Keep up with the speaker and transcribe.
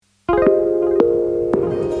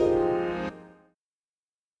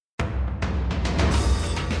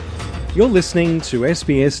You're listening to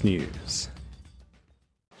SBS News.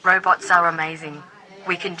 Robots are amazing.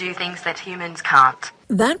 We can do things that humans can't.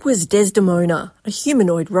 That was Desdemona, a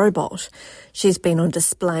humanoid robot. She's been on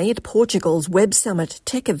display at Portugal's Web Summit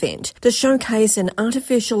tech event to showcase an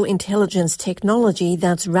artificial intelligence technology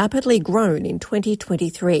that's rapidly grown in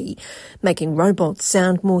 2023, making robots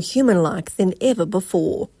sound more human-like than ever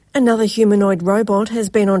before. Another humanoid robot has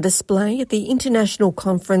been on display at the International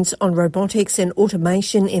Conference on Robotics and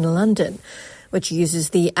Automation in London, which uses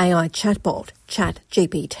the AI chatbot,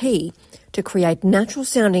 ChatGPT, to create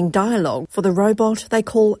natural-sounding dialogue for the robot they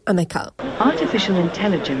call Amica. Artificial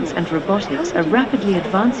intelligence and robotics are rapidly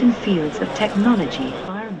advancing fields of technology.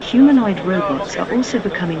 Humanoid robots are also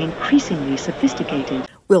becoming increasingly sophisticated.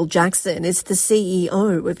 Will Jackson is the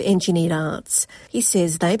CEO of Engineered Arts. He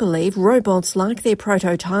says they believe robots like their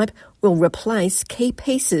prototype will replace key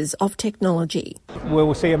pieces of technology.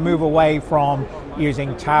 We'll see a move away from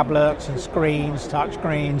using tablets and screens, touch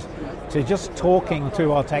screens, to just talking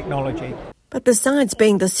to our technology. But besides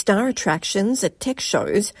being the star attractions at tech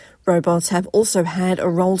shows, robots have also had a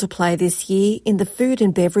role to play this year in the food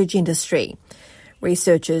and beverage industry.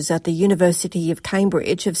 Researchers at the University of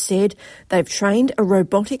Cambridge have said they've trained a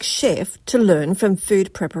robotic chef to learn from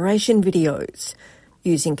food preparation videos.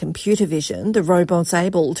 Using computer vision, the robot's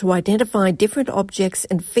able to identify different objects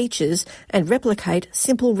and features and replicate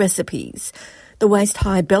simple recipes. The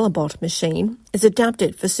waist-high Bellabot machine is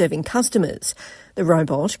adapted for serving customers. The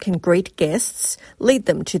robot can greet guests, lead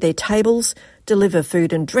them to their tables, deliver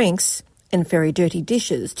food and drinks, and ferry dirty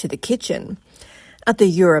dishes to the kitchen. At the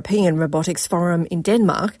European Robotics Forum in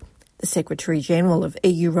Denmark, the Secretary-General of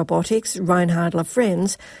EU Robotics, Reinhard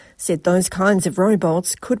Lafrenz, said those kinds of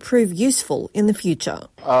robots could prove useful in the future.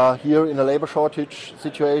 Here in a labour shortage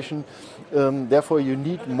situation, therefore you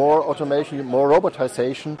need more automation, more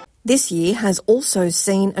robotization. This year has also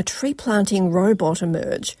seen a tree-planting robot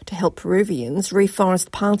emerge to help Peruvians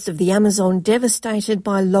reforest parts of the Amazon devastated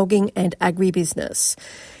by logging and agribusiness.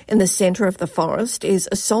 In the centre of the forest is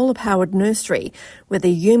a solar-powered nursery where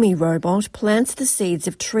the Yumi robot plants the seeds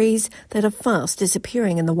of trees that are fast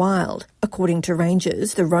disappearing in the wild. According to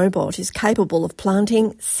rangers, the robot is capable of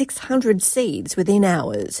planting 600 seeds within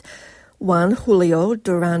hours. Juan Julio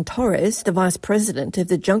Duran Torres, the vice president of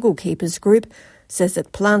the Jungle Keepers Group, says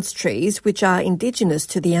it plants trees which are indigenous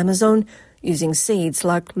to the Amazon using seeds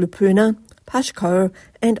like lupuna, pashko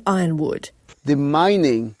and ironwood. The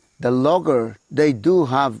mining, the logger, they do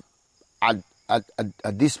have, at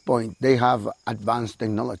this point, they have advanced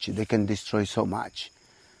technology. They can destroy so much.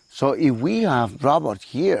 So if we have robots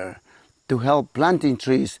here to help planting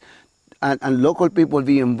trees and local people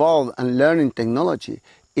be involved and learning technology,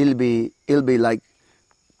 it'll be like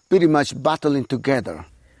pretty much battling together.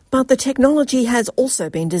 But the technology has also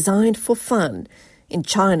been designed for fun. In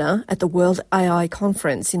China, at the World AI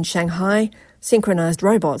Conference in Shanghai, synchronized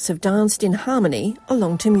robots have danced in harmony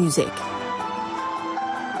along to music.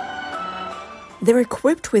 They're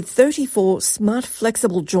equipped with 34 smart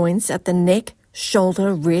flexible joints at the neck,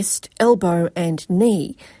 shoulder, wrist, elbow and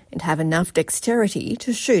knee and have enough dexterity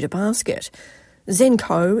to shoot a basket. Zhen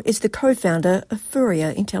Ko is the co-founder of Fourier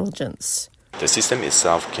Intelligence. The system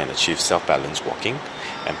itself can achieve self-balanced walking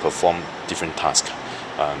and perform different tasks.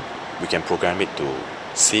 We can program it to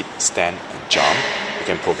sit, stand and jump. We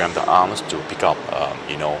can program the arms to pick up,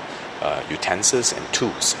 utensils and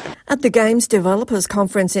tools. At the Games Developers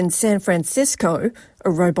Conference in San Francisco,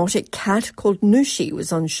 a robotic cat called Nushi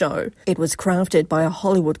was on show. It was crafted by a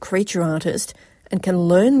Hollywood creature artist and can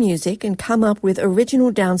learn music and come up with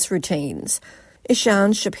original dance routines.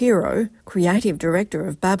 Ishan Shapiro, creative director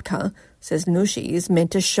of Babka, says Nushi is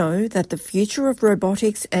meant to show that the future of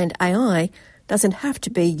robotics and AI doesn't have to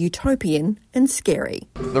be utopian and scary.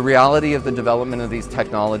 The reality of the development of these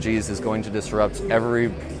technologies is going to disrupt every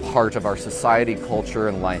part of our society, culture,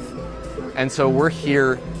 and life. And so we're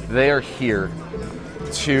here, they are here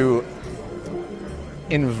to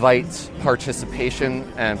invite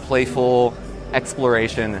participation and playful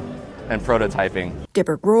exploration and prototyping.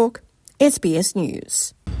 Deborah Groark, SBS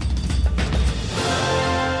News.